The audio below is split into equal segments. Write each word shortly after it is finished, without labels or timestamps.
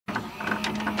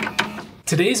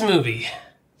Today's movie,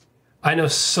 I know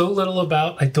so little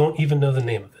about, I don't even know the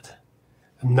name of it.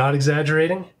 I'm not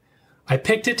exaggerating. I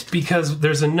picked it because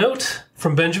there's a note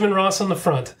from Benjamin Ross on the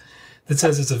front that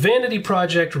says it's a vanity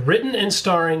project written and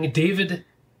starring David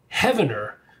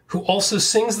Heavener, who also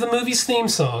sings the movie's theme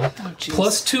song,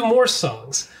 plus 2 more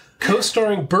songs,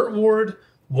 co-starring Burt Ward,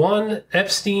 Juan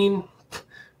Epstein,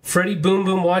 Freddie Boom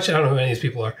Boom Watch, I don't know who any of these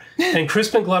people are, and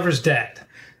Crispin Glover's dad.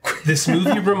 This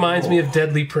movie reminds me of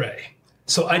Deadly Prey.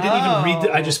 So I didn't even read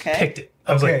it, I just picked it.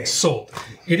 I was like, sold.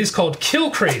 It is called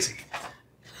Kill Crazy.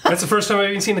 That's the first time I've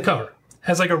even seen the cover.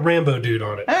 Has like a Rambo dude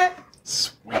on it. All right.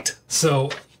 Sweet. So,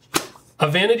 a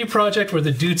vanity project where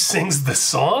the dude sings the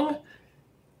song?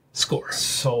 Score.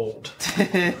 Sold.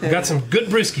 We got some good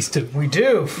brewskis too. We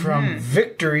do. From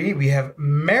Victory, we have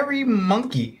Merry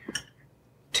Monkey.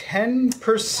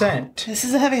 10%. This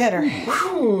is a heavy hitter.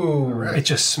 Ooh. It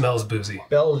just smells boozy.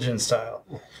 Belgian style.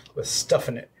 With stuff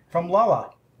in it. From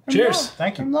Lala. Cheers.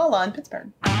 Thank you. From Lola in Pittsburgh.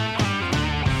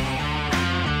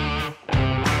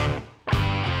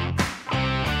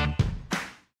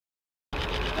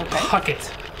 Puckett.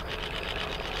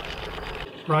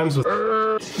 Rhymes with...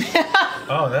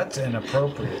 Oh, that's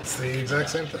inappropriate. It's the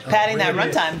exact same thing. Padding that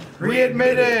runtime.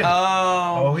 Readmitted.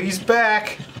 Oh. Oh, he's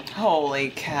back.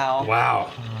 Holy cow. Wow.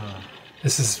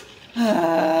 This is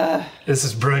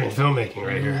brilliant filmmaking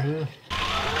right here.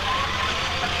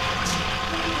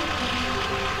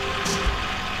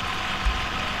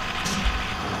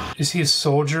 Is he a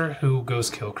soldier who goes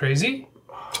kill crazy?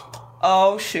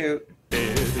 Oh, shoot.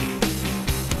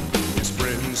 His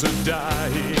friends are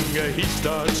dying, he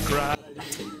starts crying.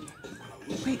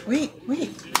 Wait.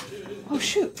 Oh,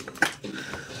 shoot.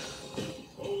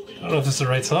 I don't know if this is the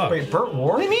right song. Wait, Burt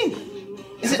Ward? What do you mean?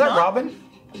 Is that Robin?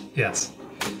 Yes.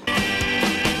 I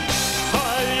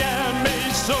am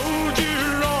a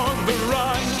soldier on the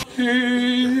run.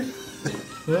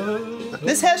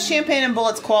 This has champagne and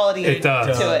bullets quality It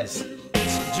does. to it.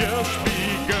 It's just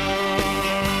begun.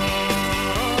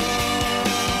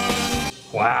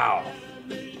 Wow.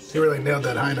 He really nailed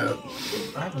that high note.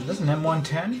 Doesn't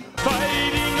M110?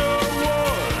 Fighting a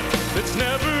war that's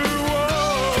never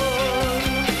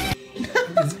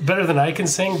won. It's better than I can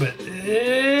sing, but it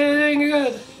ain't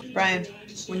good. Brian,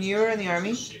 when you were in the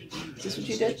army, is this what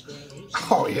you did?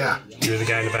 Oh, yeah. You're the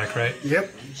guy in the back, right?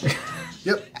 Yep.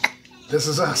 Yep. This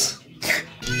is us.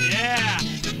 Yeah.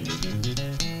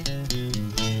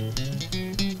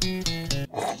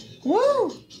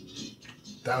 Woo!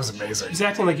 That was amazing. He's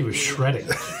acting like he was shredding.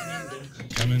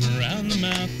 Coming around the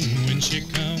mountain when she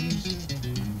comes.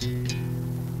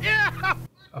 Yeah.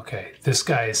 Okay, this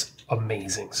guy is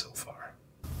amazing so far.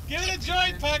 Give it a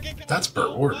joint, Puckett. That's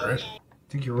Burt Ward, right? I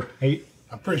think you're right.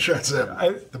 I'm pretty sure it's him.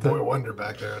 The boy wonder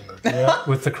back there in the,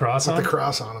 With the cross on? the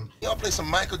cross on him. Y'all play some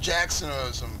Michael Jackson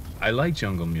or some... I like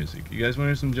jungle music. You guys want to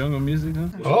hear some jungle music, huh?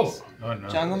 Oh, no.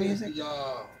 Jungle music?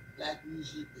 Y'all, black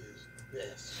music is the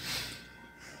best.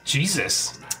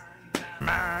 Jesus.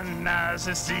 Mine eyes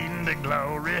have seen the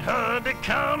glory of the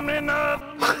coming up.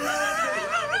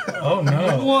 Oh,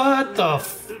 no. What the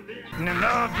f... And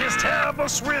love is terrible,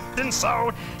 swift and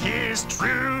so his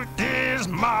truth is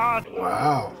marred.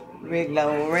 Wow. Glory, This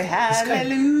guy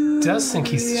hallelujah. does think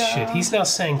he's shit. He's now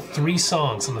sang 3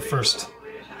 songs in the first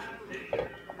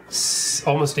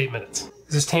almost 8 minutes.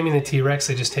 Is this Taming the T-Rex?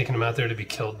 They just taken him out there to be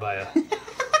killed by a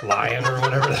lion or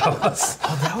whatever that was.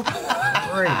 Oh, that would be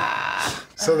great.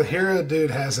 So the hero dude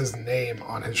has his name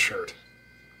on his shirt.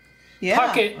 Yeah.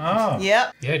 Puckett. Oh.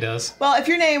 Yep. Yeah, he does. Well, if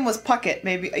your name was Puckett,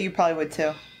 maybe you probably would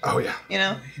too. Oh, yeah. You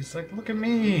know? He's like, look at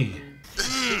me.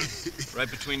 Right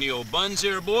between the old buns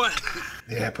here, boy.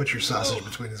 Yeah, put your sausage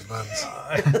between his buns.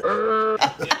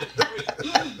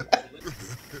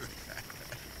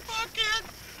 Puckett!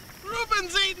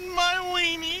 Ruben's eating my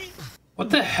weenie. What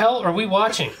the hell are we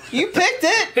watching? You picked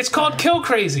it. It's called Kill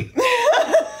Crazy.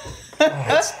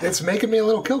 It's making me a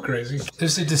little kill crazy.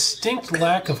 There's a distinct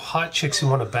lack of hot chicks who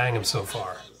want to bang him so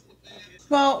far.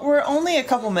 Well, we're only a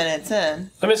couple minutes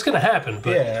in. I mean, it's going to happen,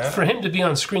 but Yeah. for him to be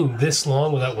on screen this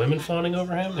long without women fawning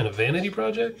over him in a vanity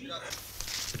project?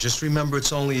 But just remember,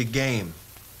 it's only a game.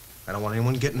 I don't want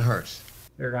anyone getting hurt.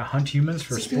 They're going to hunt humans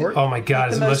for sport? Oh my god,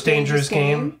 The is it Most Most Dangerous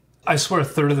Dangerous Game? I swear a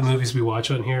third of the movies we watch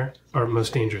on here are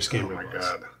Most Dangerous Game. Oh, my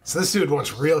God. So this dude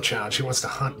wants real challenge. He wants to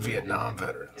hunt Vietnam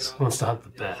veterans. He wants to hunt the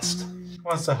best. He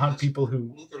wants to hunt people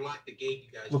who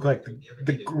look like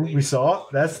the group we saw.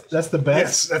 That's the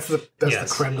best. Yes, that's Yes.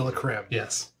 the creme de la creme.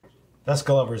 Yes. That's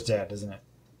Gulliver's dad, isn't it?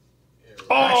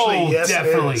 Oh, Actually, yes, it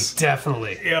definitely, is.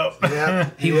 definitely. Yep. Yeah.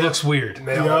 He looks weird.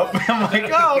 Nailed it. Yep. I'm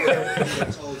like, oh, okay.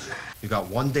 You got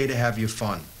one day to have your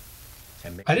fun.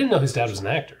 And I didn't know his dad was an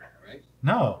actor.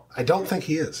 No. I don't think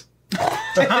he is.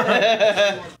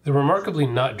 They're remarkably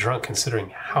not drunk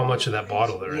considering how much of that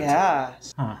bottle they're into. Yeah.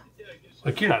 Huh.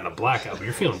 Like, you're not in a blackout, but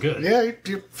you're feeling good. Yeah,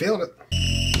 you're feeling it.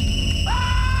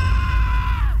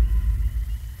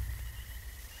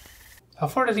 How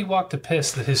far did he walk to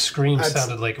piss that his scream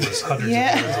sounded like it was hundreds of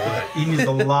yards away? He needs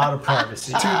a lot of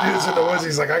privacy. 2 dudes in the woods.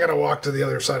 He's like, I gotta walk to the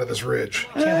other side of this ridge.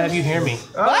 I can't have you hear me.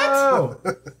 Oh!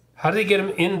 How did he get him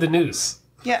in the noose?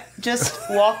 Yeah, just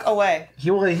walk away. He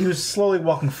was slowly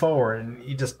walking forward, and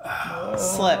he just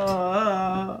Slipped.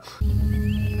 God.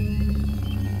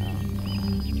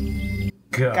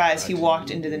 Guys, he walked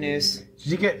into the noose. Did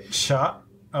you get shot?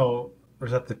 Oh, or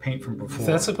is that the paint from before?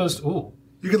 That's supposed to... Ooh.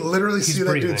 You can literally see that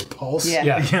breathing. dude's pulse. Yeah.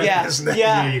 Yeah. Yeah. His neck.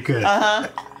 Yeah. Yeah, you could.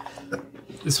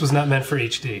 This was not meant for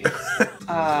HD. They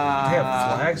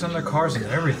have flags on their cars and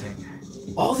everything.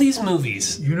 All these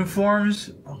movies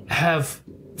Uniforms. have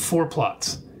 4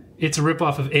 plots. It's a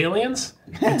ripoff of Aliens,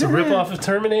 it's a ripoff of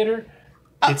Terminator,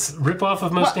 it's a ripoff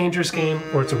of Most Dangerous Game,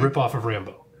 or it's a ripoff of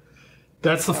Rambo.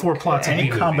 That's the 4 plots of Any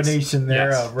B-movies. combination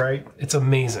thereof, Yes. right? It's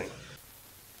amazing.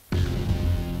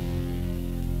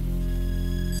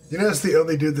 You know, it's the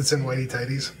only dude that's in whitey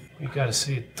tighties. You gotta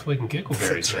see Twig and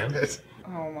Giggleberries, man.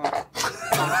 Oh my.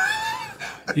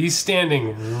 He's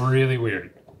standing really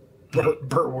weird.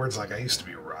 Burt Ward's like, I used to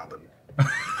be Robin.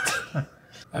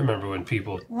 I remember when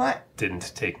people What?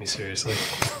 didn't take me seriously.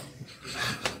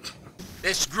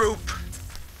 This group.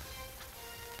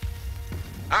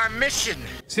 Our mission.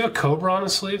 See a cobra on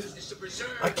his sleeve?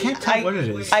 I can't tell what it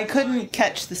is. I couldn't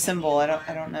catch the symbol. I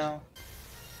don't know.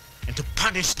 And to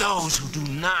punish those who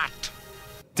do not.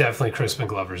 Definitely Crispin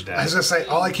Glover's I was dad. gonna say,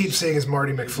 all I keep seeing is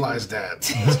Marty McFly's dad.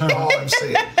 That's all I'm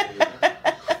seeing.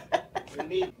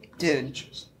 Dude.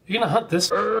 You gonna hunt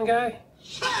this guy?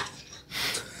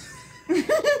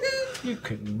 You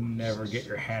could never get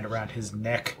your hand around his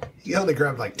neck. He only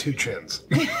grabbed like 2 chins.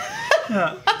 It's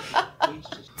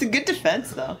a good defense,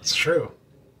 though. It's true.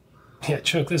 Yeah,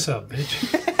 choke this out, bitch.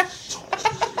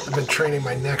 I've been training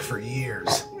my neck for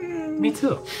years. Me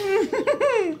too.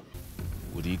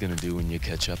 What are you gonna do when you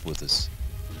catch up with us?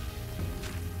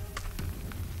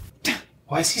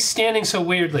 Why is he standing so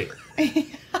weirdly?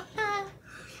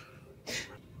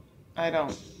 I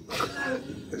don't.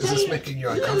 Is this making you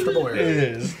uncomfortable? Or? It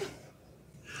is.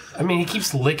 I mean, he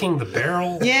keeps licking the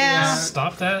barrel. Yeah.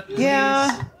 Stop that.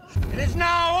 Yeah. It is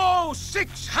now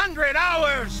 600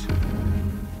 hours.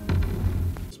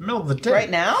 It's the middle of the day. Right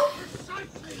now?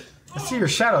 I see your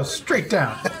shadow straight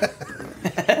down.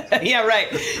 Yeah, right.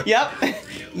 Yep.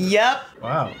 Yep.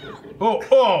 Wow. Oh,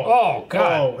 Oh,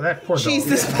 God. Oh, that poor dog. Jeez,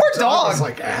 this poor dog. It's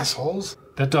like assholes.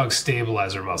 That dog's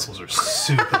stabilizer muscles are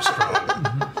super strong.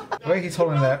 The way he's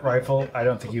holding that rifle, I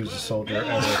don't think he was a soldier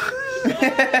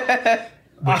ever.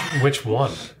 Which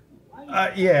one?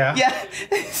 Yeah. Yeah.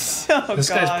 Oh, This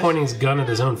guy's pointing his gun at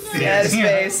his own face. Yeah, his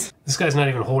face. This guy's not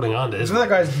even holding on to his. This other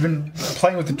guy's been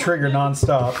playing with the trigger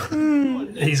nonstop.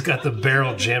 He's got the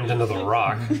barrel jammed into the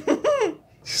rock.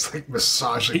 He's like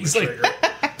massaging He's the like- trigger.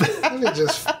 Let me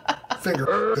just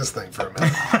finger this thing for a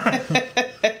minute.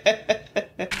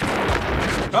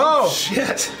 Oh,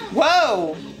 Shit!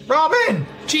 Whoa. Robin!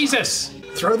 Jesus!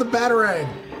 Throw the batarang.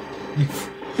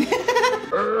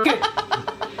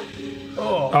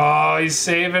 Oh, he's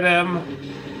saving him.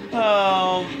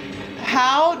 Oh.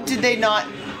 How did they not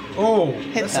Oh,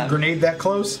 hit that's them? a grenade that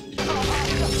close?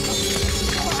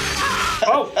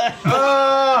 Oh,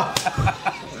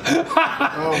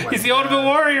 Oh my he's the ultimate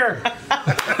warrior.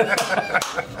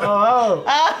 Oh.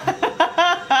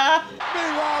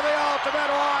 Meanwhile, the ultimate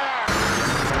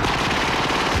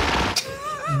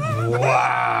warrior.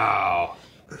 Wow.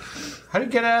 How do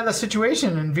you get out of the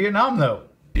situation in Vietnam, though?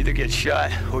 Either get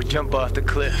shot or jump off the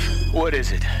cliff. What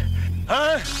is it?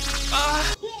 Huh?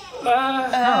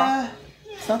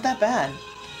 It's not that bad.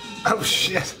 Oh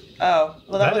shit! Oh.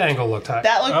 Well, That looked, angle looked high.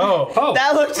 that looked, Oh.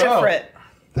 that looked different.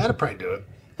 That'd probably do it.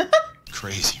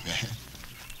 Crazy,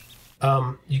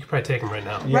 man. You could probably take him right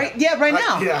now. Right? Yeah, right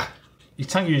now. Yeah. He's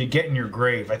telling you to get in your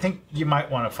grave. I think you might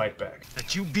want to fight back.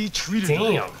 That you be treated.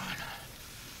 Damn.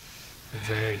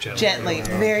 Very gently. Gently.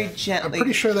 Very I'm gently.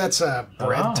 pretty sure that's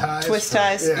bread ties. Twist for-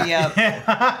 ties. Yeah. Yep.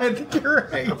 I think you're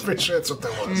right. I'm pretty sure that's what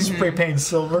that was. Spray paint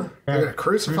silver. They're gonna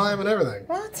crucify him and everything.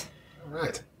 What?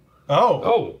 Right. Oh.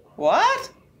 Oh.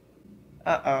 What?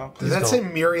 Uh-oh. Did that say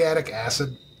muriatic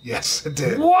acid? Yes, it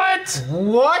did. What?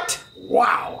 What?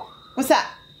 Wow. What's that?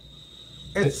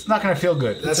 It's not going to feel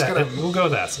good. That's gonna. We'll go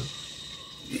with acid.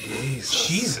 Jesus.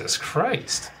 Jesus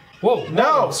Christ. Whoa.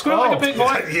 No. Squeal like a big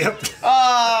boy. Yep.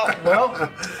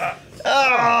 Well,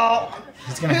 Oh.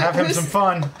 he's going to have him Who's- some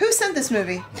fun. Who sent this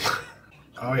movie?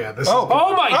 Oh yeah. This. Oh. Is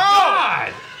Oh my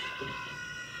God.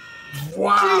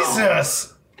 Wow.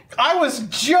 Jesus! I was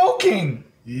joking!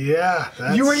 Yeah.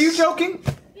 That's... Were you joking?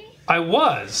 I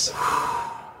was.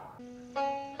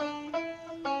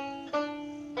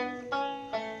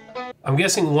 I'm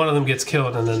guessing one of them gets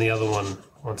killed and then the other one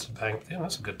wants to bang. Yeah,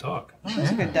 that's a good dog.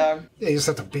 That's a good dog. Yeah, you just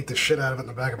have to beat the shit out of it in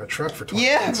the back of a truck for 20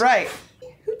 Yeah, minutes. right.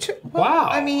 Wow.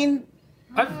 I mean,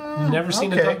 I've never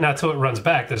seen a dog. Not till it runs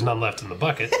back. There's none left in the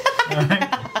bucket.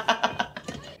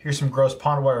 Here's some gross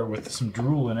pond wire with some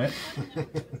drool in it.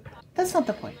 that's not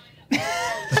the point.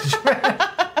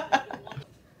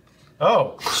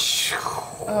 Oh.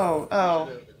 Oh.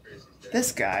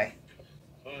 This guy.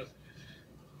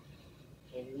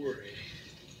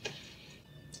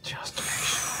 Just.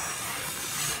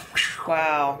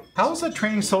 Wow. How was that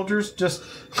training soldiers? Just.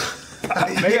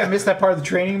 Maybe I missed that part of the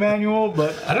training manual,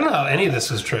 but. I don't know how any of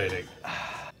this was training.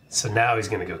 So now he's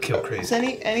gonna go kill Crazy. Is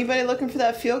anybody looking for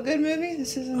that feel-good movie?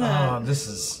 This isn't Oh, this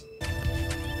is.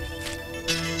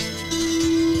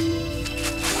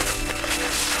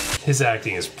 His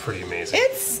acting is pretty amazing.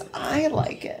 I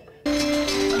like it.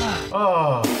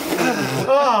 Oh.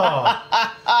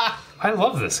 I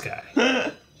love this guy.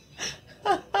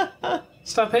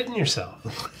 Stop hitting yourself.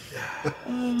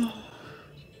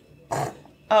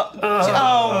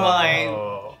 Oh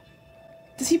my.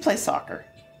 Does he play soccer?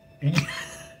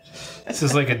 This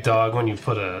is like a dog when you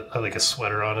put a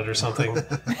sweater on it or something. And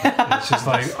it's just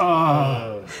like,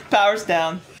 oh. Powers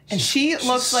down. And she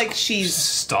looks like she's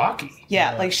stocky.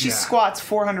 Yeah, like she squats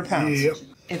 400 pounds. Yep.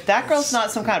 If that girl's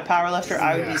not some kind of power lifter,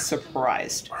 I would be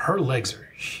surprised. Her legs are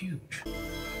huge.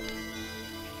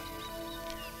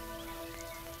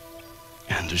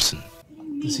 Anderson.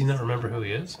 Does he not remember who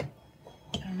he is?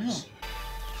 I don't know.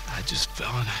 I just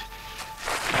fell in it.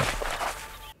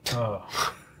 Oh.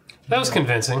 That was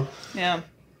convincing. Yeah.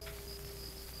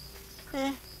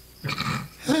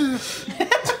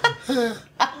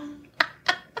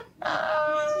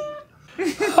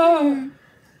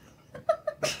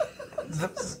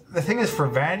 The thing is, for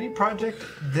Vanity Project,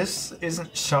 this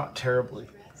isn't shot terribly.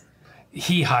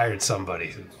 He hired somebody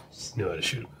who knew how to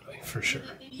shoot a movie, for sure.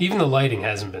 Even the lighting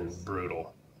hasn't been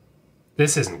brutal.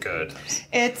 This isn't good.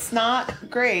 It's not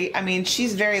great. I mean,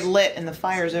 she's very lit and the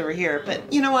fire's over here,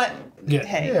 but you know what? Yeah.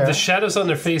 Hey. The shadows on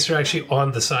their face are actually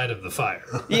on the side of the fire.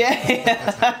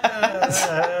 Yeah.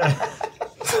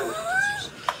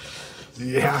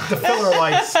 The filler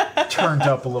lights turned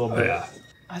up a little bit. Yeah.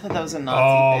 I thought that was a Nazi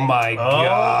Oh thing. my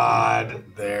god.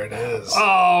 There it is.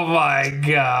 Oh my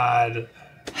god.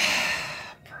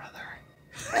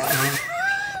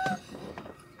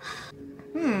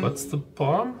 What's the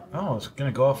bomb? Oh, it's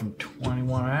gonna go off in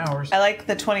 21 hours. I like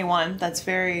the 21. That's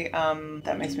very,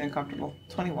 that makes me uncomfortable.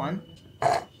 21.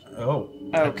 Oh.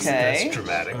 Okay. That's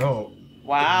dramatic. Oh.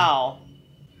 Wow.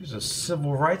 He was a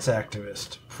civil rights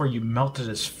activist before you melted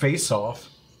his face off.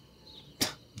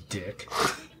 Dick.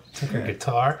 Took her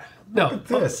guitar. No. Look at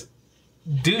this.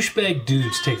 Douchebag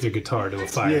dudes take their guitar to a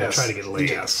fire and try to get laid.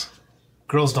 Yes.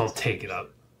 Girls don't take it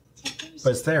up.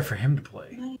 But it's there for him to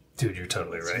play. Dude, you're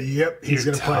totally right. Yep, he's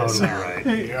You're going to play totally it.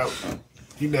 right. Yep.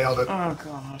 You nailed it. Oh,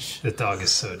 gosh. The dog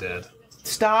is so dead.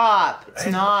 Stop. It's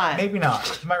not. Maybe not.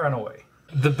 He might run away.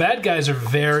 The bad guys are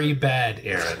very bad,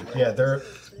 Aaron. Yeah, they're...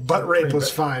 Butt rape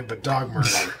was fine, but dog murder,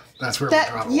 that's where we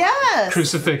draw the line. Yes.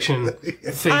 Crucifixion,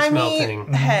 face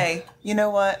melting. Hey, you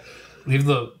know what? Leave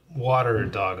the water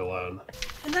dog alone.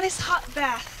 A nice hot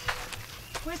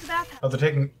bath. Where's the bathhouse? Oh, they're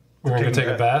taking... We're going to go take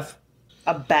a bath?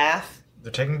 A bath?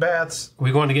 They're taking baths. Are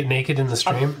we going to get naked in the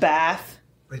stream? Bath?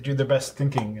 They do their best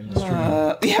thinking in the stream.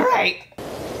 Yeah, right.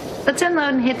 Let's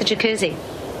unload and hit the jacuzzi.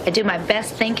 I do my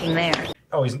best thinking there.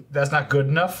 Oh, that's not good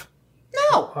enough?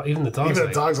 No. Oh, even the dog's Even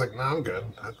like, the dog's like, no, I'm good.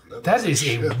 that is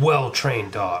a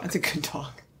well-trained dog. That's a good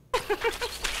dog.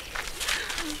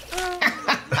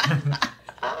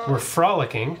 We're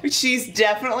frolicking. She's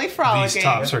definitely frolicking. These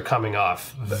tops are coming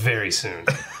off very soon.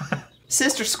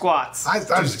 Sister squats. I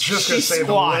was just going to say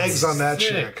squats. the legs on that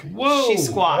chick. Whoa. She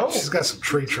squats. She's got some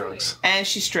tree trunks. And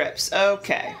she strips.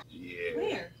 Okay.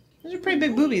 Where? Those are pretty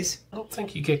big boobies. I don't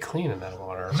think you get clean in that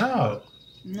water. No.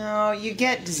 No, you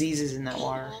get diseases in that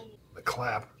water. The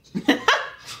clap. Yeah,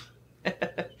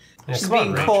 She's come on,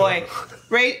 being Rachel.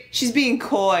 coy. She's being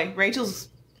coy. Rachel's...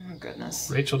 Oh, goodness.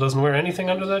 Rachel doesn't wear anything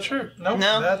under that shirt. Nope,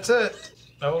 No. that's it.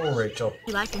 Oh, Rachel.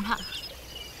 You like him, huh?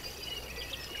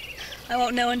 I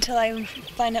won't know until I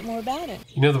find out more about it.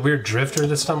 You know the weird drifter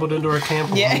that stumbled into our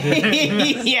camp? Yeah,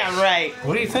 yeah, right.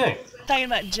 What do you think? Talking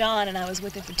about John, and I was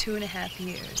with him for 2.5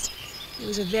 years. He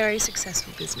was a very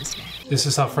successful businessman. This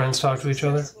is how friends talk to each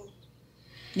other?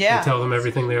 Yeah. They tell them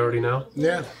everything they already know?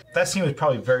 Yeah. That scene was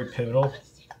probably very pivotal.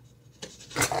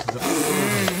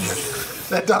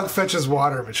 That dog fetches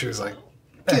water, but she was like,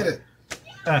 get it.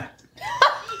 All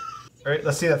right,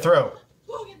 let's see that throw.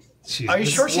 Are you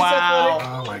sure she's athletic?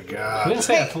 Oh my We god. didn't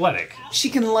say athletic. She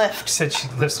can lift. She said she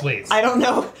lifts weights. I don't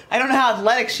know how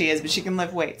athletic she is, but she can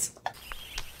lift weights.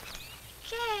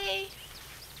 Okay.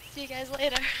 See you guys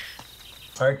later.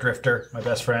 All right, Drifter, my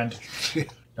best friend.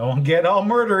 Don't get all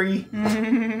murdery.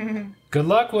 Good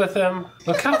luck with him.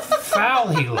 Look how foul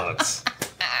he looks.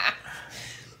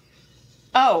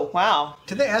 Oh, wow.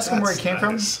 Did they ask him where it came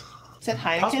from? Is that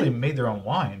Heineken? Possibly made their own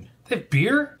wine. They have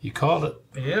beer? You called it.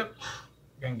 Yep.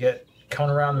 Gonna get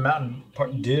coming around the mountain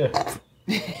part two.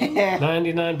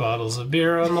 99 bottles of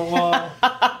beer on the wall.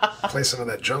 Play some of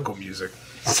that jungle music.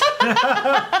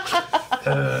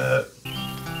 The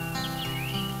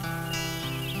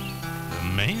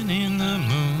man in the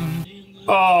moon.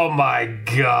 Oh my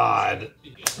god.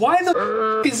 Why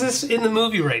the is this in the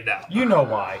movie right now? You know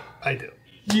why. I do.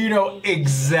 You know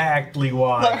exactly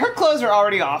why. Look, her clothes are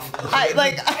already off. I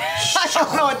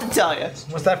don't know what to tell you.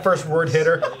 Once that first word hit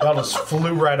her, y'all just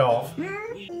flew right off.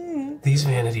 These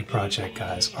Vanity Project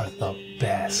guys are the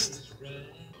best.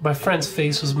 My friend's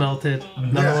face was melted.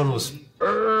 Another one was...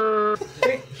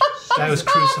 Guy was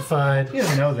crucified. He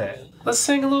doesn't know that. Let's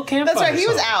sing a little campfire That's right, he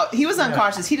was song. out. He was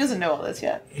unconscious. He doesn't know all this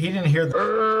yet. He didn't hear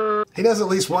the... He knows at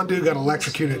least one dude got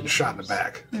electrocuted and shot in the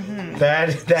back.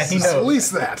 That he knows. At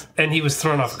least that. And he was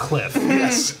thrown off a cliff.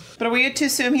 Yes. But are we to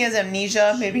assume he has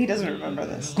amnesia? Maybe he doesn't remember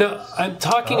this. No, I'm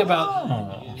talking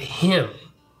about him.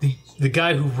 The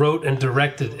guy who wrote and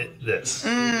directed this.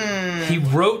 He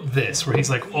wrote this where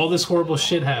he's like, all this horrible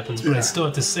shit happens, but I still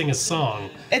have to sing a song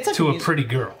It's like to a a pretty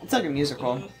girl. It's like a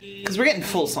musical. Because we're getting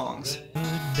full songs.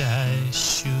 I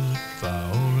should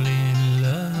fall in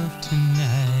love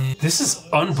tonight. This is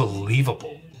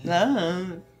unbelievable.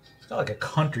 It's got like a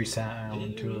country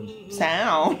sound to him.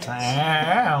 Sound.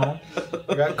 I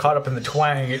got caught up in the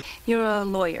twang. You're a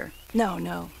lawyer.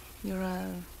 No. You're a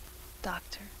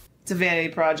doctor. It's a vanity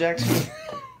project.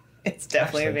 It's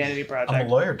definitely a vanity project. I'm a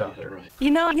lawyer doctor. You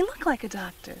know, you look like a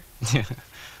doctor. Yeah,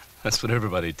 that's what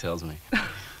everybody tells me.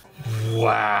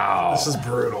 Wow. This is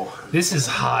brutal. This is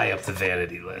high up the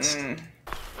vanity list. She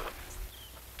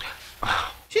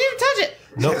didn't even touch it.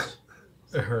 Nope.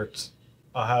 It hurts.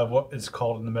 I have what is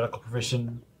called in the medical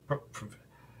profession.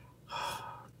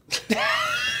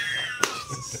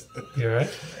 You alright?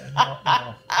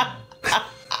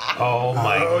 Oh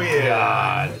my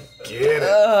god. Get it.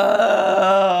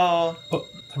 Oh. Oh,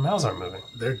 their mouths aren't moving.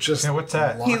 They're just what's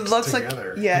that? locked He looks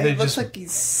together. like, yeah, They he looks just like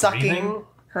he's sucking breathing?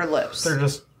 her lips. They're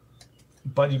just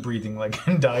buddy breathing like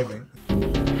and diving.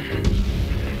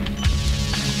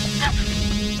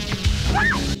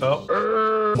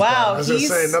 Oh. Wow, I was going to he's,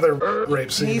 say another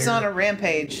rape scene. he's here. on a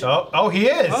rampage. Oh, he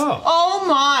is. Oh. Oh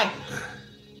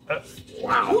my!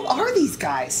 Wow. Who are these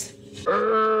guys?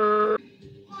 Whoa.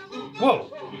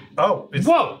 Oh,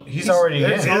 Whoa. he's already in.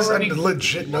 There's a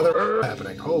legit another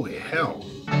happening. Holy hell.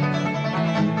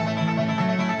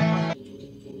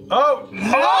 Oh,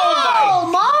 no! Oh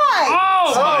my!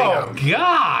 Oh my Oh.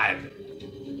 god.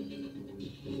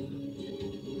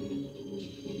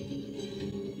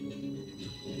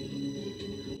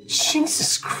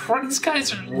 Jesus Christ, these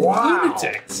guys are Wow.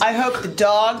 lunatics. I hope the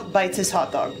dog bites his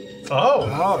hot dog. Oh.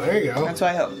 Oh, there you go. That's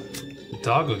what I hope. The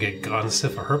dog will get gone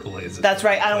stiff of herpes. That's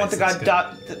right. I don't want the Bites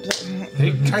god this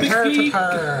dog.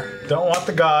 guy. Don't want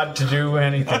the god to do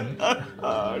anything.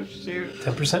 Oh shoot!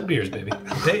 10% beers, baby.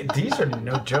 These are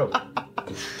no joke.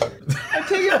 I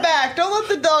take it back. Don't let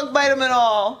the dog bite him at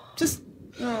all. Just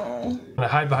I'm gonna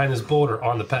hide behind this boulder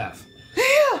on the path.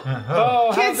 Uh-huh.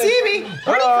 Oh, can't how'd they- see me.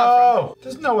 Where'd he come Oh,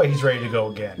 there's no way he's ready to go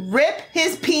again. from? Rip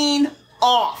his peen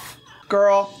off,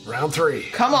 girl. Round 3.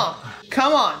 Come on.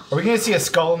 Come on. Are we gonna see a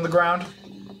skull in the ground?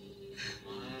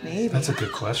 Maybe. That's a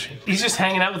good question. He's just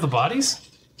hanging out with the bodies?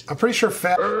 I'm pretty sure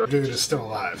fat dude is still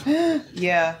alive.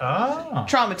 Yeah. Oh.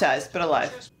 Traumatized, but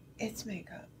alive. It's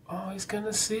makeup. Oh, he's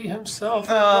gonna see himself.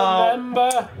 Oh.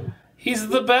 Remember, he's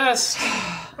the best.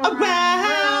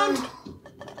 Around.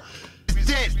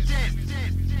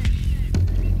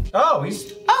 Oh,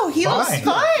 he's Oh, he looks Fine.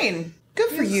 fine. Good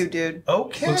for you, dude.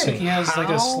 okay. Looks like he has like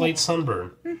a slight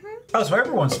sunburn. Oh, so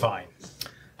everyone's fine.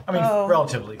 I mean, Oh.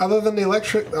 relatively. Other than the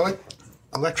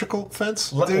electrical fence?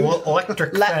 Dude?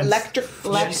 Electric fence.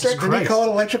 Electric. Did he call it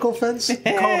electrical fence? Call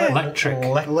it Electric.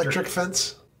 Electric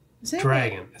fence? Is it?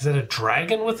 Dragon. Is that a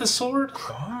dragon with a sword?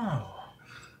 Oh.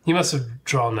 He must have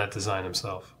drawn that design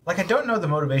himself. Like, I don't know the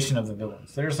motivation of the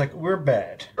villains. They're just like, we're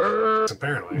bad.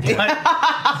 Apparently.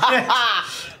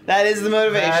 That is the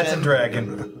motivation. That's a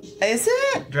dragon. Is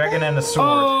it? Dragon and a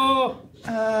sword.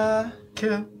 Oh,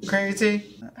 Kill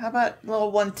crazy. How about a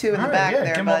little 1-2 in the All right, back yeah, there,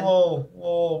 give him bud? a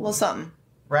little Little something.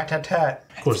 Rat-tat-tat.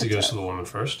 Of course, he goes to the woman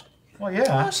first. Well,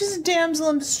 yeah. Oh, she's a damsel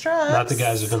in distress. Not the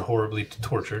guys who've been horribly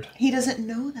tortured. He doesn't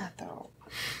know that, though.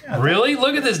 Yeah, really?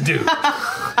 Look at this dude.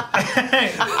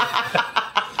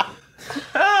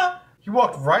 You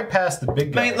walked right past the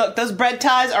big guy. I mean, look, those bread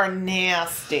ties are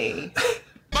nasty.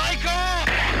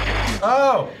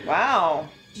 Oh! Wow.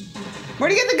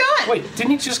 Where'd he get the gun? Wait,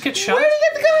 didn't he just get shot? Where'd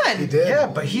he get the gun? He did. Yeah,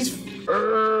 but he's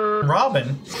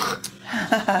Robin.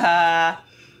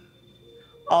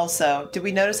 Also, did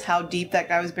we notice how deep that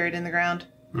guy was buried in the ground?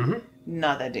 Mm-hmm.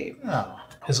 Not that deep. Oh.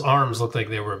 His arms looked like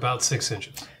they were about 6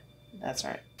 inches. That's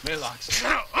right. Maylox.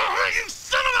 Oh, you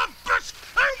son of a bitch!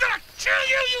 I'm gonna kill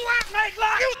you, you ass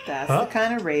Maylox! That's the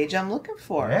kind of rage I'm looking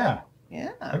for. Yeah.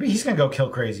 Yeah. Maybe he's gonna go kill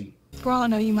crazy. For all I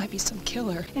know, you might be some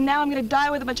killer. And now I'm gonna die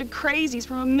with a bunch of crazies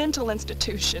from a mental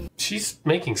institution. She's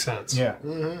making sense. Yeah.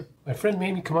 Mm-hmm. My friend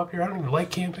made me come up here. I don't even like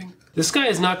camping. This guy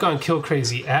has not gone kill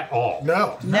crazy at all.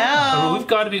 No. No. I mean, we've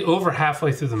got to be over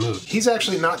halfway through the movie. He's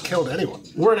actually not killed anyone.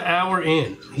 We're an hour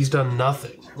in. He's done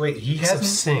nothing. Wait, he Except hasn't?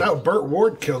 sing. No, Burt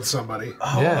Ward killed somebody.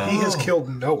 Oh. Yeah. He has killed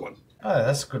no one. Oh,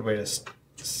 that's a good way to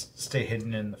stay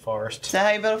hidden in the forest. Is that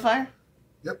how you build a fire?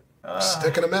 Yep.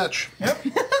 Stick in a match. Yep.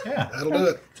 Yeah. That'll do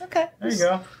it. Okay. There you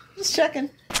go. Just checking.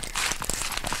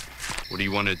 What do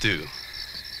you want to do?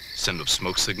 Send up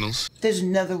smoke signals? There's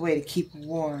another way to keep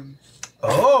warm.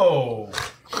 Oh!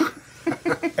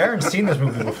 Aaron's seen this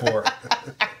movie before.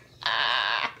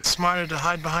 It's smarter to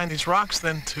hide behind these rocks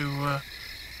than to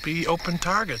be open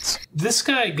targets. This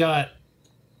guy got...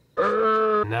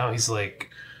 Now he's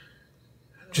like...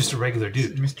 just a regular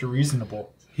dude. Mr.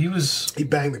 Reasonable. He was... He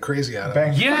banged the crazy out of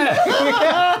him. Yeah!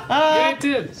 Yeah, he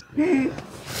did.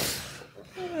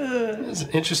 It was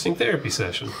an interesting therapy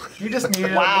session. He just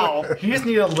needed Wow. he just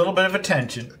needed a little bit of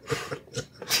attention.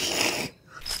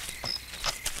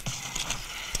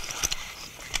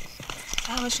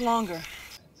 How much longer?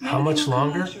 How much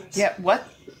longer? Yeah, what?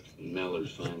 Mallard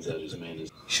finds out his man is...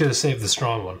 Should have saved the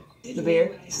strong one. The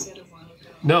beard?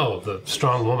 No, the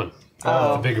strong woman.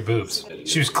 The bigger boobs.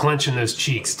 She was clenching those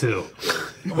cheeks, too.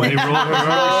 When he rolled her over,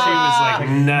 she was like,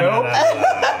 no.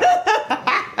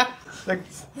 Like,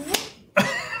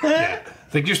 Yeah.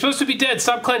 Like, you're supposed to be dead.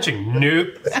 Stop clenching. Nope.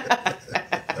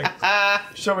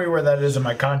 show me where that is in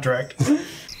my contract.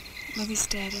 Libby's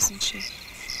dead, isn't she?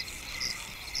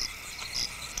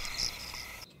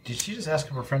 Did she just ask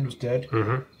if her friend was dead?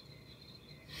 Mm-hmm.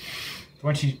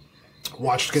 When she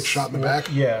Watched get shot in the back?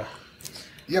 Yeah.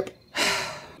 Yep.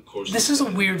 This is a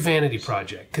weird vanity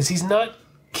project, because he's not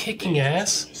kicking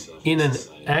ass in an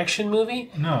action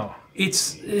movie. No.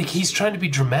 It's like he's trying to be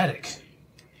dramatic.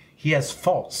 He has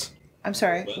faults. I'm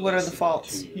sorry. What are the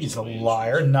faults? He's a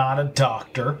liar, not a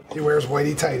doctor. He wears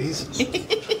whitey tighties.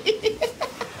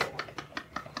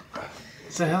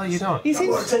 What the hell are you doing? He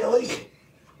seems, Take a leak.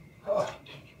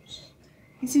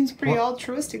 he seems pretty What?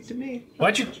 altruistic to me.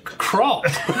 Why'd you crawl?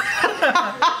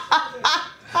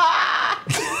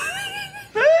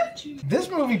 This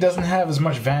movie doesn't have as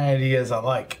much vanity as I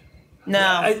like.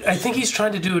 No. I think he's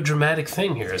trying to do a dramatic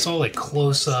thing here. It's all like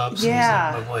close-ups.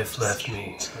 Yeah. He's like, my wife left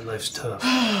me. My life's tough.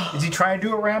 Is he trying to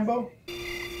do a Rambo?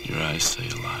 Your eyes say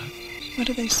a lot. What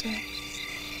do they say?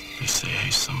 They say,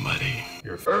 hey, somebody.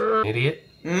 You're a f***ing idiot.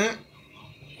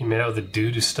 You made out with a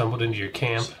dude who stumbled into your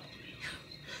camp.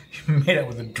 You made out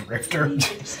with a drifter.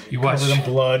 You watched, Covered in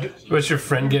blood. you watched your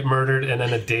friend get murdered, and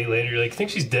then a day later, you're like,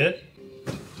 think she's dead?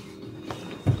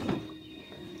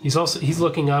 He's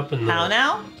looking up and How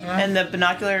now? And the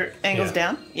binocular angle's Yeah.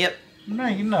 down? Yep. No,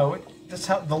 you know it. That's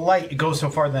how the light, it goes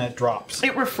so far then it drops.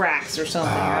 It refracts or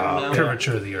something. I don't know.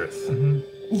 curvature of the earth.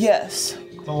 Yes.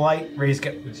 The light rays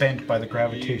get bent by the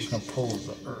gravitational pull of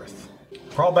the earth.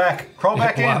 Crawl back. Crawl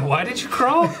back in. Why did you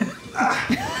crawl?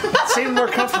 It seemed more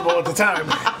comfortable at the time.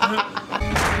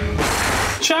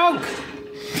 Chunk!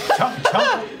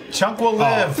 Chunk will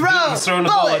live. Throw He's throwing the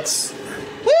bullets.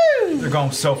 bullets. Woo! They're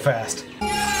going so fast.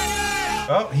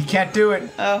 Oh, he can't do it.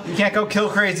 Oh. He can't go kill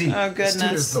crazy. Oh, This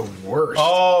dude is goodness. the worst.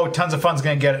 Oh, tons of fun's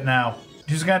gonna get it now.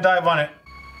 Who's gonna dive on it?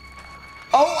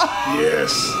 Oh!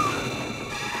 Yes.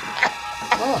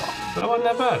 That wasn't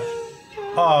that bad.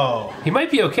 Oh. He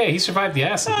might be okay. He survived the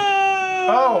acid.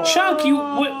 Oh. Chunk, you...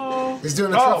 What? He's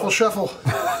doing a truffle shuffle.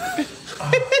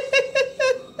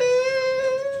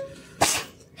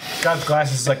 God's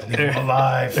glasses is like, leave him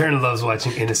alive. Aaron loves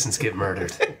watching innocents get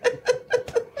murdered.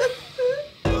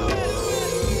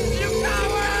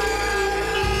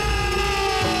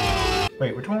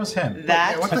 Wait, which one was him?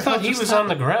 That. What the I hell thought he just was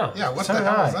happened? on the ground. Yeah, what So the did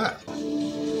hell I. is that?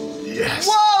 Yes.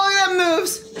 Whoa, look at that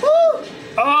moves. Woo!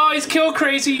 Oh, he's kill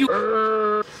crazy.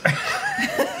 You.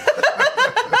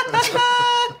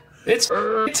 It's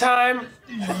time.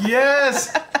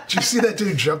 Yes! Did you see that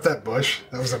dude jump that bush?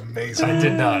 That was amazing. I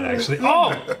did not actually.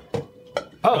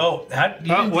 Oh,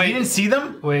 Wait, you didn't see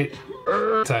them? Wait,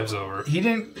 time's over. He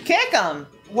didn't kick him.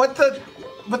 What the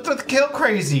kill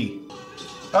crazy?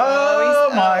 Oh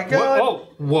my god!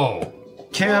 Whoa!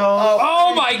 Kill!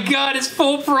 Oh my god! It's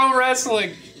full pro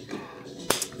wrestling.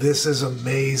 This is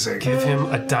amazing. Give him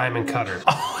a diamond cutter.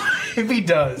 If he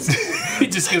does, he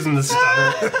just gives him the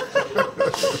stunner.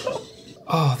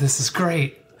 Oh, this is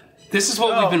great. This is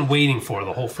what we've been waiting for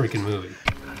the whole freaking movie.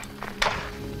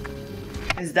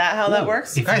 Is that how that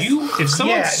works? If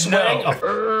someone swung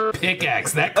a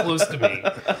pickaxe that close to me,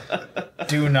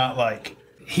 do not like.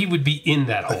 He would be in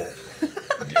that hole.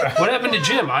 What happened to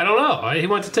Jim? I don't know. He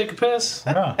went to take a piss.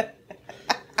 I know.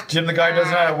 Jim, the guy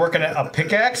doesn't know how to work a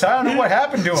pickaxe. I don't know what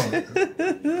happened to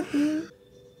him.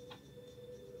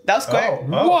 That was quick.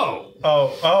 Whoa!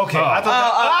 Oh, okay. I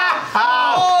thought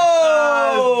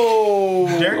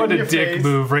what a dick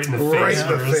move right in the face. Right in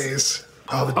the face.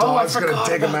 Oh, the dog's gonna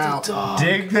dig him out.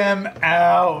 Dig them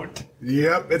out.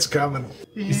 Yep, it's coming.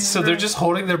 So they're just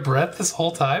holding their breath this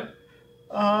whole time?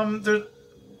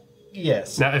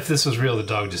 Yes. Now, if this was real, the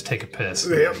dog would just take a piss.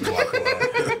 Yep. And walk away.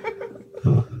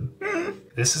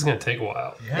 This is going to take a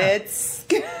while. Yeah. It's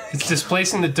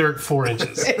displacing the dirt 4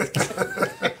 inches.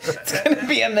 It's going to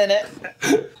be a minute.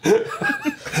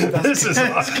 This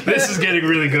is getting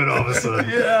really good all of a sudden.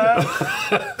 Yeah.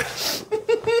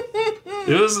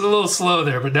 It was a little slow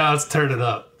there, but now it's turning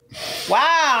up.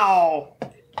 Wow.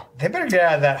 They better get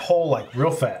out of that hole like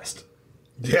real fast.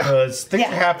 Yeah. Because things are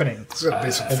happening.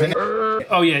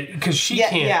 Oh yeah, because she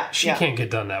can't yeah. can't get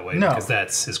done that way No. because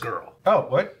that's his girl. Oh,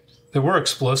 what? There were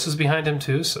explosives behind him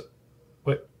too. So,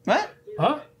 what?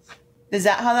 Huh? Is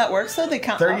that how that works? Though they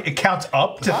count. 30. It counts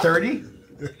up to 30.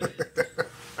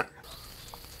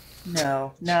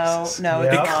 No. Yeah.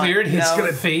 It cleared his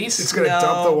face. It's gonna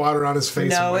dump the water on his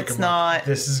face. No, and wake it's him not. Up.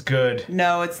 This is good.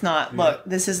 No, it's not. Look,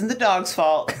 this isn't the dog's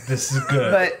fault. This is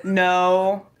good. But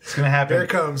no. It's gonna happen. Here it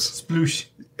comes. Sploosh.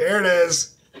 There it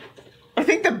is. I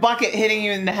think the bucket hitting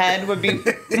you in the head would be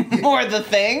more the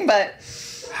thing, but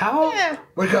how? Yeah.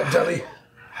 Wake up, Dudley.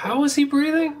 How is he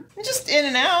breathing? Just in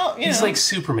and out. He's like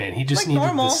Superman. He just Like needed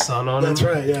normal. the sun on That's him.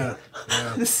 right. Yeah.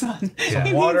 The sun. Yeah.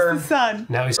 He Water. needs the sun.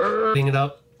 Now he's cleaning it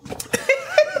up.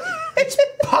 It's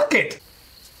Puckett.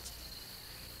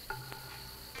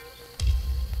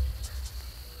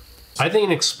 I think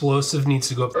an explosive needs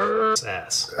to go up his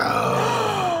ass.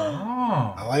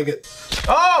 I like it.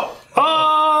 Oh!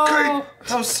 Oh!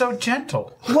 That was so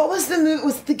gentle. What was the movie?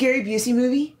 Was it the Gary Busey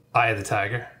movie? Eye of the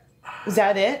Tiger. Was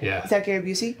that it? Yeah. Is that Gary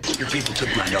Busey? Your people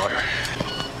took my daughter.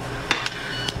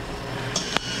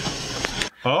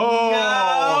 Oh!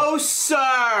 No,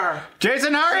 sir.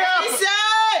 Jason, hurry up! Jason!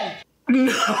 No!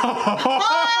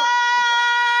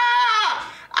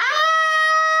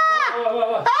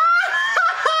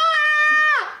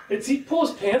 Did he pull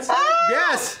his pants down?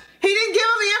 Yes! He didn't give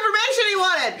him the information he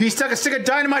wanted. He stuck a stick of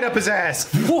dynamite up his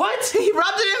ass. What? He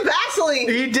rubbed it in Vaseline.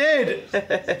 He did.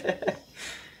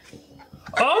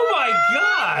 Oh my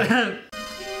god!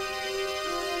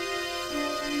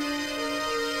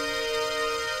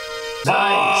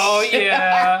 Oh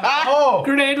yeah! Oh!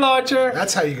 Grenade launcher.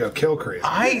 That's how you go kill crazy.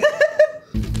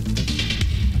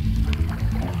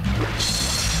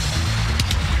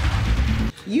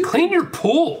 You Clean your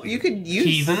pool. You could use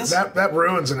heathens. That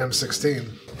ruins an M16.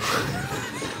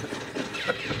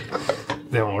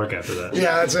 They don't work after that.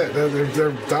 Yeah, that's it.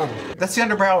 They're done. That's the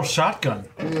underbarrel shotgun.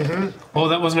 Oh,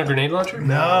 that wasn't a grenade launcher?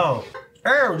 No.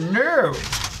 Oh, no.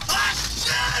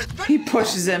 He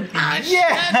pushes him.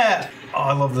 Yeah! Oh,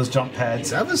 I love those jump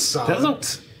pads. That was solid.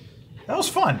 That was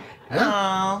fun.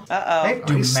 Oh. They Uh-oh. have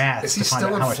to do math is he to find still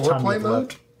out in how much time foreplay we have mode?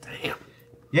 left. Damn.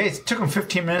 Yeah, it took him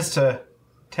 15 minutes to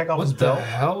take off his What the belt.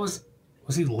 hell was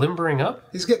he limbering up?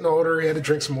 He's getting older. He had to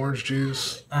drink some orange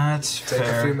juice. That's Take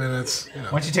fair. a few minutes. You know.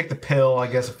 Once you take the pill, I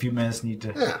guess a few minutes need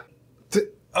to... Yeah.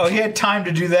 Oh, he had time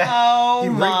to do that. Oh He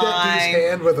rigged that dude's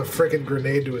hand with a freaking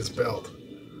grenade to his belt.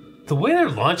 The way they're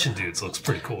launching dudes looks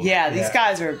pretty cool. Yeah, these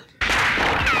guys are.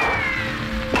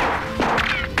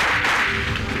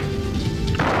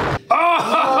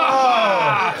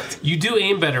 Oh! You do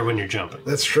aim better when you're jumping.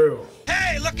 That's true.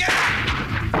 Hey, look out!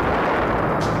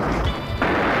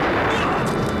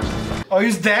 Oh,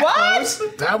 he's that close?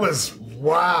 That was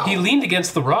wow. He leaned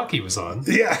against the rock he was on.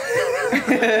 Yeah.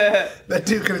 That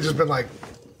dude could have just been like.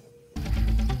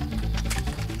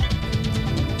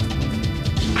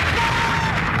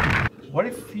 What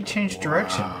if he changed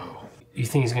direction? You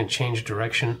think he's going to change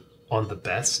direction on the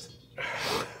best?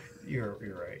 You're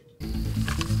right.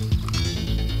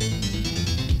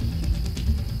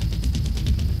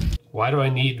 Why do I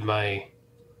need my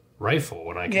rifle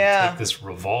when I can take this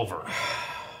revolver?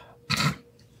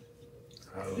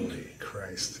 Holy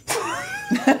Christ.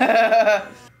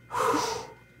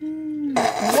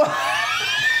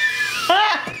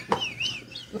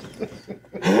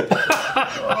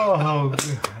 Oh,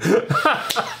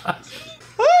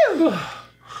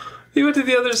 He went to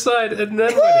the other side and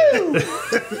then went in.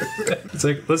 It's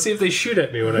like, let's see if they shoot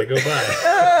at me when I go by.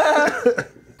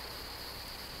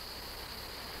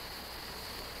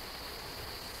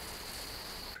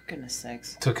 For goodness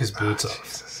sakes. Took his boots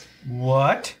off.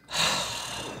 what?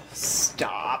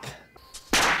 Stop.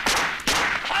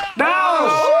 No!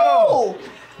 Oh!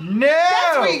 No!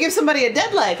 That's where you give somebody a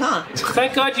dead leg, huh?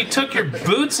 Thank God you took your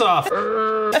boots off.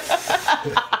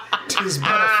 Tis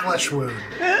but a flesh wound.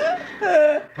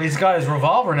 He's got his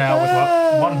revolver now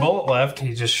with one bullet left.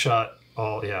 He just shot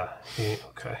all,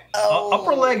 okay.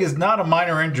 Upper leg is not a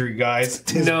minor injury, guys.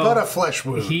 Tis but a flesh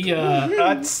wound.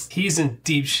 He's in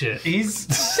deep shit. There's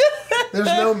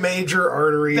no major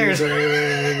arteries or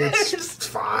anything. It's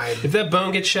fine. If that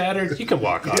bone gets shattered, you can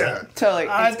walk on it. Totally,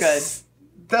 it's good.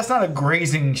 That's not a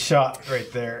grazing shot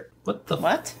right there. What the?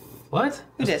 What? What?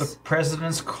 Who Is dis? the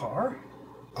president's car?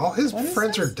 All his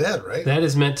friends are dead, right? That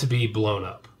is meant to be blown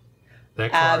up.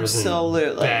 That car is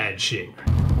in bad shape.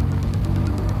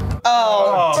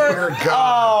 Oh, dear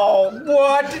God. Oh,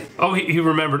 what? Oh, he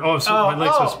remembered. Oh, so my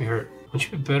leg's supposed to be hurt.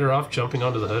 Wouldn't you be better off jumping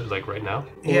onto the hood, like right now?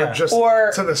 Or just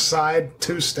to the side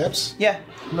 2 steps? Yeah.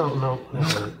 No.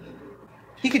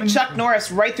 He could Chuck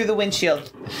Norris right through the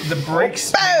windshield. The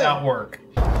brakes may not work.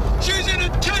 She's in a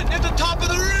tent at the top of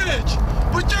the ridge,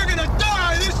 but they're gonna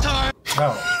die this time.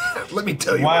 Oh. Let me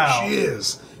tell you where she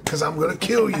is, because I'm going to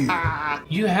kill you.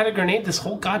 You had a grenade this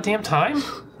whole goddamn time?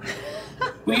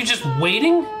 Were you just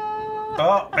waiting?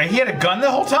 Oh, and he had a gun the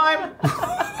whole time?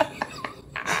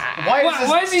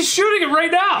 Why is he shooting it right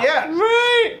now? Yeah.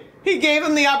 Right. He gave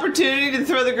him the opportunity to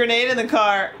throw the grenade in the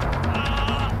car.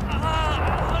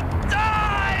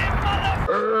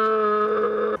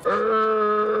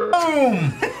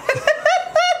 Boom!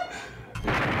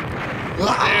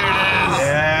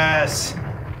 Yes.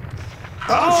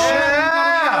 Oh,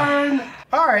 yeah.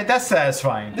 All right, that's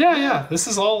satisfying. Yeah. This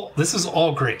is all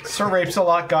great. Sir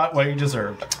Rapesalot got what he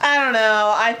deserved. I don't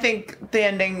know. I think the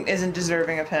ending isn't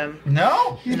deserving of him.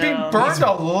 No? He's being burned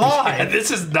alive. Yeah, this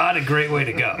is not a great way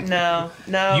to go. No.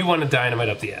 You want to dynamite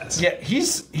up the ass. Yeah, She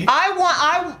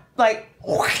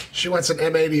wants an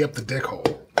M80 up the dick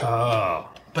hole. Oh.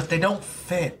 But they don't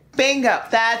fit. Bingo.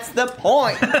 That's the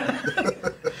point.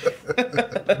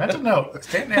 Mental note.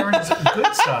 Stanton Aaron's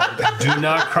good side. Do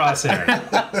not cross Aaron.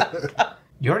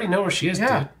 You already know where she is,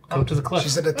 dude. Come to the cliff.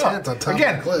 She's in a tent on top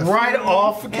Again, of the cliff. right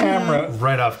off camera.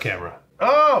 Right off camera.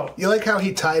 Oh! You like how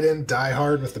he tied in Die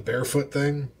Hard with the barefoot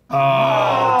thing?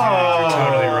 Oh, dude, you're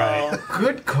totally right.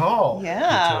 Good call.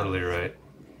 Yeah. You're totally right.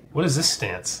 What is this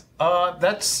stance?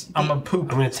 I'm a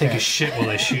poop. I'm going to take a shit while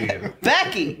I shoot you.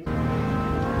 Becky.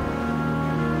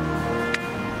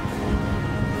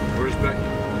 Where's Becky?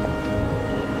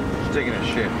 She's taking a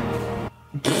shit.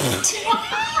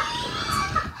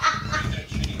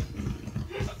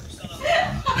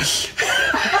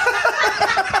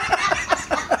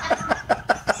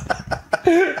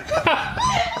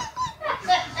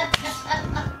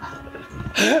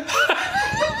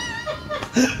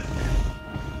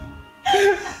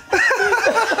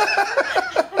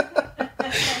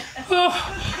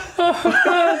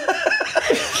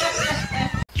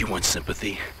 You want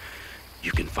sympathy?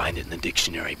 You can find it in the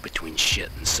dictionary between shit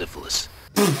and syphilis.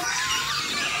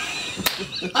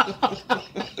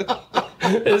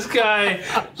 This guy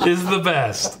is the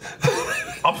best.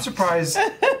 I'm surprised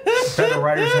better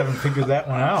writers haven't figured that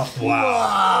one out.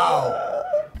 Wow.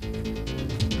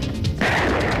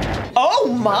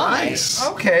 Oh my. Nice.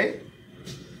 Okay.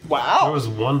 Wow. There was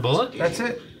one bullet? That's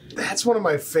it. That's one of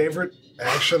my favorite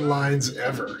action lines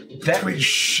ever. Between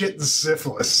shit and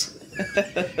syphilis.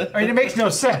 I mean, it makes no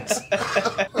sense.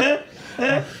 Oh,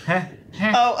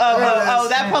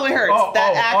 that probably hurts.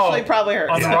 That actually probably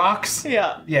hurts. On the rocks?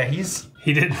 Yeah. Yeah,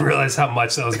 He didn't realize how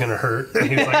much that was going to hurt.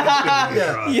 He was like, that's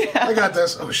gonna be I got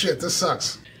this. Oh shit, this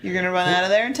sucks. You're gonna run out of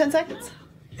there in 10 seconds?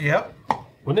 Yep.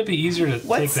 Wouldn't it be easier to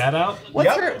take that out?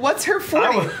 What's her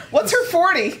 40? What's her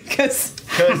 40? Because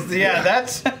yeah,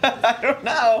 that's I don't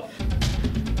know.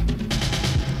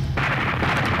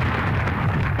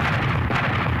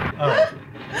 Oh.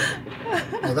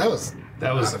 Well, that was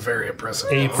not a very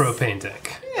impressive. A propane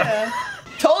tank. Yeah.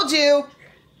 Told you.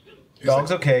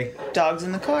 Dog's okay. Dog's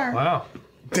in the car. Wow.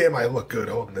 Damn, I look good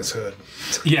holding this hood.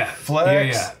 Yeah.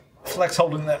 Flex. Yeah. Flex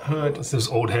holding that hood. It's those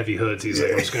old heavy hoods. He's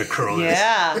like, I'm just going to curl this.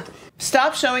 Yeah.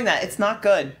 Stop showing that. It's not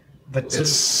good. It's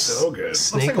so good.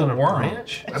 Snake on a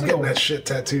branch? I'm getting that shit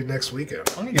tattooed next weekend.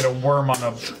 I'm gonna get a worm on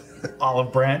a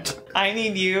olive branch. I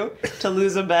need you to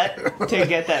lose a bet to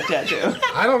get that tattoo.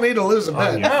 I don't need to lose a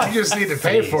bet. your You just need to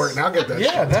pay for it, and I'll get that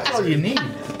Yeah, shit that's tattooed. all you need.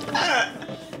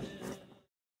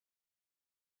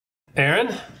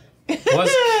 Aaron?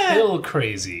 Was Kill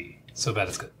crazy? So bad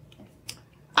it's good.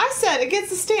 I said it gets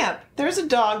the stamp. There's a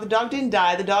dog. The dog didn't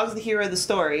die. The dog's the hero of the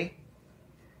story.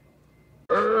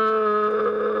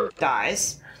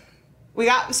 Dies. We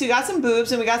got some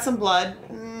boobs and we got some blood,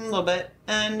 a little bit,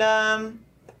 and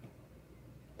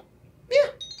yeah.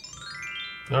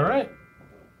 All right.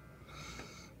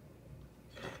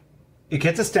 It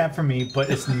gets a stamp from me, but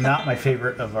it's not my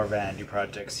favorite of our vanity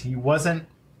projects. He wasn't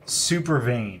super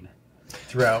vain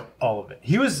throughout all of it.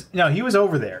 He was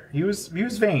over there. He was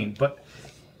vain, but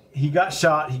he got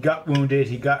shot, he got wounded,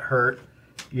 he got hurt.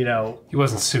 You know, he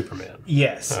wasn't Superman.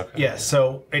 Yes, Okay. yes.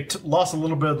 So it lost a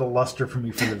little bit of the luster for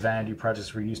me for the vanity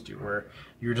projects we're used to, where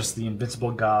you're just the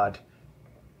invincible god.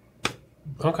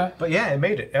 Okay. But yeah, it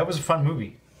made it. That was a fun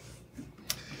movie.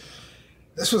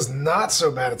 This was not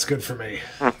so bad it's good for me.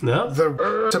 No?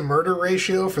 The to murder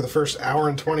ratio for the first hour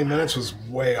and 20 minutes was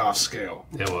way off scale.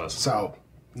 It was. So,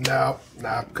 no,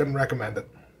 couldn't recommend it.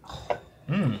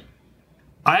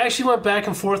 I actually went back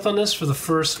and forth on this for the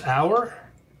first hour.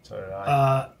 So did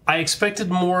I. I expected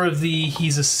more of the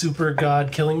he's a super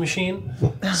god killing machine.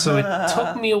 So it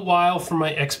took me a while for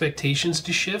my expectations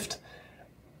to shift.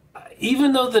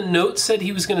 Even though the note said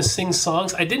he was going to sing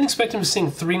songs, I didn't expect him to sing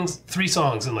three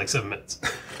songs in like 7 minutes.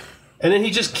 And then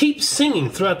he just keeps singing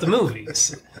throughout the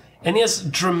movies. And he has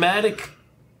dramatic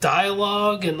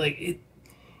dialogue, and like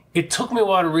it took me a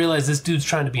while to realize this dude's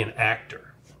trying to be an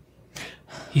actor.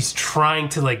 He's trying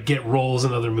to like get roles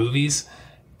in other movies,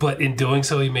 but in doing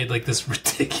so he made like this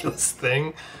ridiculous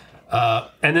thing.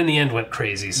 And then the end went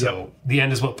crazy, so the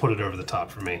end is what put it over the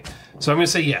top for me. So I'm going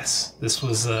to say yes. This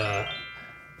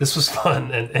was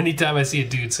fun, and anytime I see a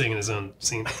dude singing his own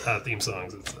theme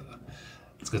songs,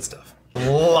 it's good stuff. There's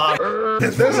a lot. Yeah.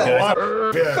 Throw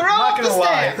Not off gonna the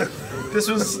lie, stamp. this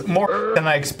was more than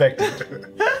I expected.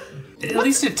 At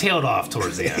least it tailed off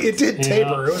towards the end. It did you taper.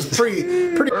 know? It was pretty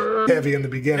heavy in the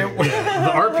beginning. Yeah,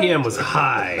 the RPM was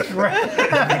high at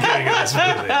the beginning of this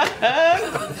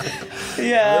movie.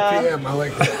 Yeah. RPM, I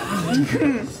like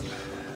that.